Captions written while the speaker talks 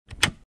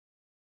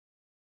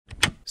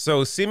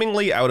So,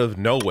 seemingly out of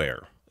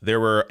nowhere, there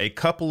were a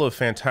couple of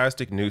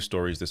fantastic news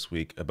stories this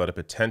week about a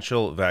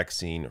potential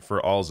vaccine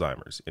for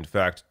Alzheimer's. In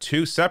fact,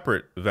 two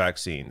separate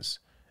vaccines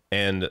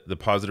and the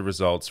positive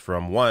results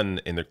from one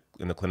in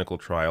the clinical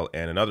trial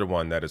and another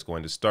one that is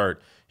going to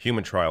start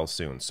human trials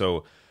soon.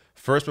 So,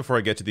 first, before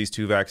I get to these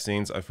two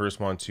vaccines, I first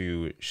want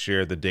to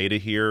share the data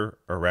here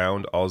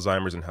around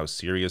Alzheimer's and how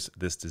serious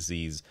this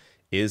disease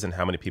is and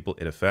how many people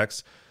it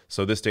affects.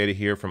 So this data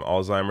here from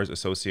Alzheimer's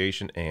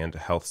Association and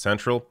Health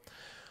Central.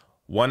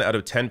 1 out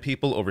of 10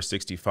 people over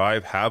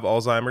 65 have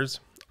Alzheimer's.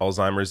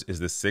 Alzheimer's is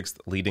the 6th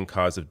leading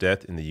cause of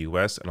death in the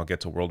US, and I'll get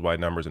to worldwide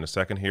numbers in a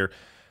second here.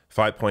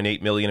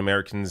 5.8 million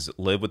Americans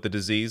live with the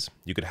disease.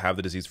 You could have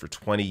the disease for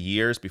 20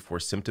 years before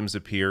symptoms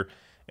appear,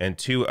 and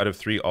 2 out of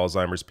 3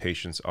 Alzheimer's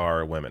patients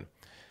are women.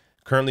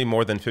 Currently,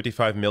 more than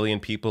 55 million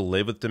people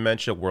live with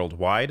dementia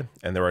worldwide,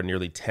 and there are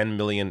nearly 10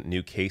 million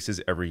new cases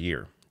every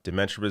year.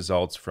 Dementia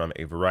results from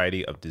a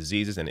variety of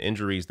diseases and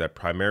injuries that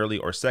primarily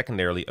or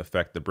secondarily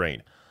affect the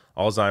brain.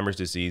 Alzheimer's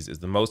disease is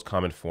the most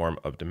common form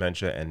of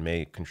dementia and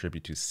may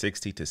contribute to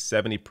 60 to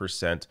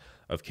 70%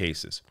 of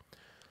cases.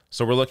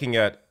 So we're looking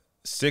at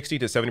 60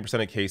 to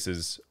 70% of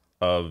cases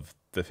of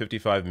the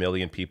 55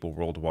 million people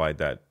worldwide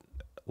that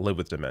live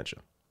with dementia.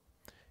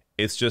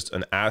 It's just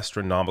an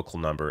astronomical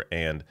number,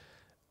 and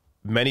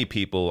many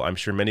people, I'm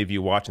sure many of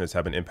you watching this,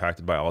 have been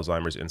impacted by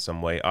Alzheimer's in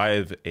some way. I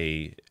have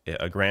a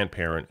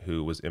grandparent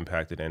who was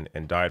impacted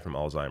and died from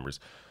Alzheimer's.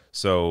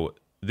 So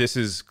this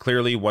is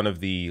clearly one of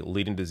the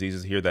leading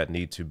diseases here that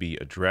need to be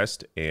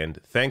addressed. And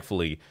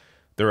thankfully,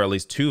 there are at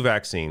least 2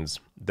 vaccines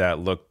that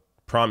look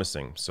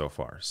promising so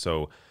far.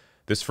 So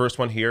this first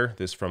one here,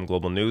 this from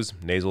Global News,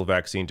 nasal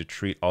vaccine to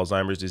treat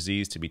Alzheimer's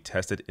disease to be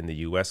tested in the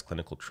US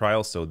clinical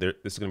trial. So this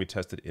is going to be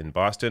tested in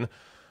Boston.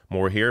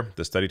 More here,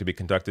 the study to be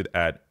conducted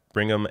at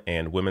Brigham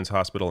and Women's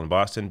Hospital in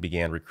Boston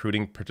began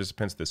recruiting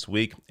participants this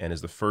week and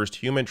is the first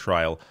human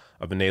trial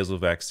of a nasal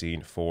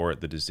vaccine for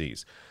the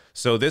disease.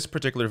 So this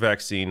particular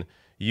vaccine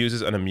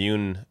uses an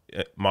immune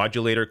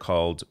modulator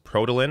called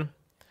protalin.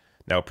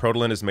 Now,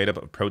 protalin is made up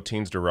of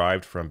proteins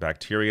derived from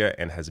bacteria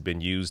and has been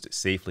used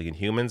safely in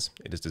humans.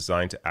 It is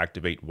designed to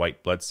activate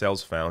white blood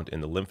cells found in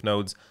the lymph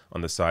nodes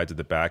on the sides of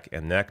the back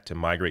and neck to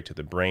migrate to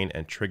the brain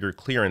and trigger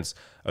clearance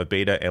of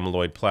beta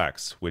amyloid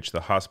plaques, which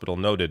the hospital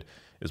noted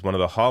is one of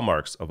the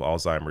hallmarks of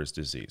Alzheimer's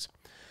disease.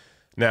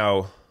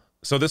 Now,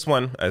 so this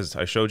one, as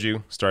I showed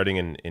you, starting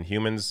in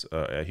humans,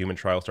 a human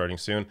trial starting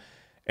soon,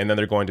 and then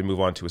they're going to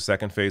move on to a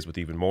second phase with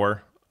even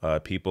more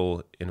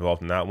people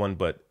involved in that one.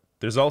 But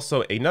there's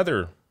also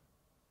another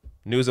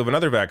news of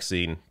another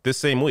vaccine this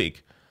same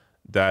week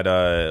that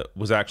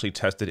was actually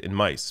tested in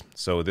mice.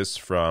 So this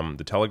from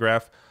The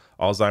Telegraph: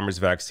 Alzheimer's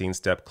vaccine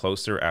step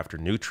closer after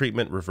new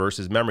treatment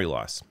reverses memory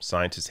loss.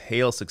 Scientists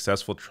hail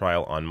successful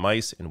trial on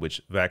mice in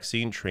which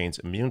vaccine trains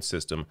immune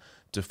system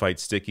to fight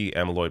sticky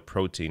amyloid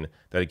protein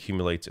that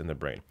accumulates in the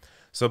brain.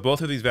 So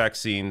both of these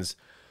vaccines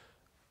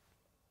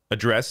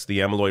address the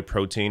amyloid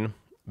protein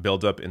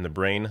buildup in the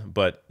brain,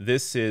 but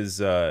this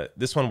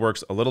one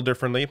works a little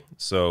differently.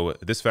 So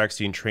this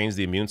vaccine trains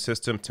the immune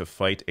system to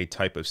fight a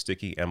type of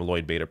sticky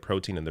amyloid beta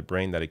protein in the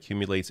brain that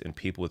accumulates in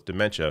people with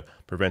dementia,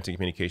 preventing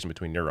communication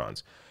between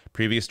neurons.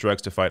 Previous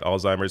drugs to fight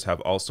Alzheimer's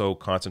have also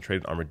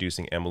concentrated on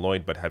reducing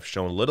amyloid, but have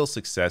shown little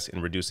success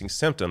in reducing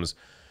symptoms,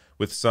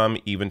 with some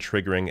even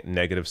triggering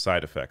negative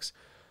side effects.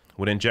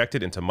 When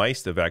injected into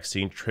mice, the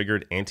vaccine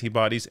triggered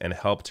antibodies and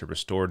helped to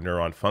restore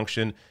neuron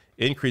function,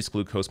 increase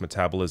glucose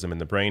metabolism in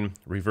the brain,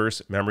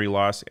 reverse memory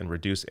loss, and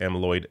reduce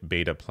amyloid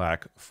beta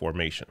plaque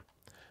formation.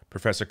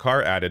 Professor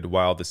Carr added,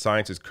 while the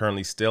science is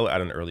currently still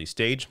at an early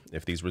stage,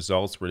 if these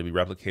results were to be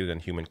replicated in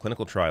human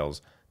clinical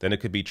trials, then it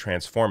could be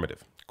transformative.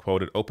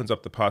 Quote, it opens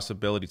up the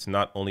possibility to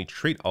not only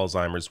treat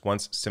Alzheimer's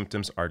once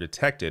symptoms are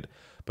detected,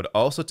 but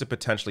also to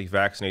potentially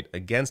vaccinate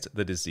against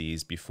the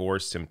disease before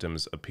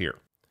symptoms appear.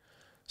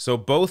 So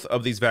both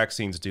of these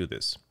vaccines do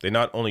this. They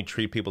not only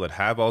treat people that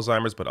have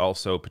Alzheimer's, but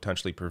also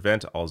potentially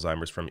prevent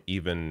Alzheimer's from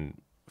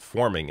even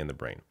forming in the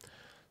brain.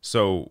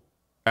 So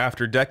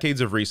after decades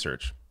of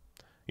research,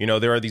 you know,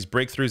 there are these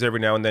breakthroughs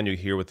every now and then you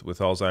hear with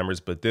Alzheimer's,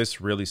 but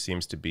this really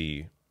seems to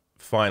be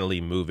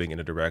finally moving in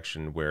a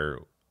direction where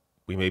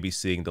we may be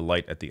seeing the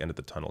light at the end of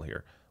the tunnel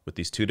here with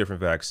these 2 different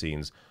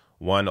vaccines.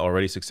 One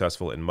already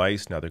successful in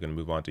mice, now they're going to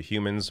move on to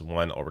humans.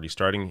 One already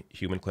starting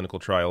human clinical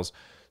trials.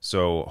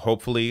 So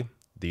hopefully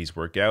these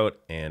work out,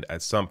 and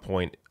at some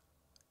point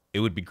it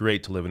would be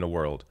great to live in a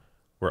world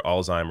where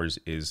Alzheimer's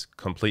is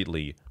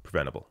completely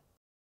preventable.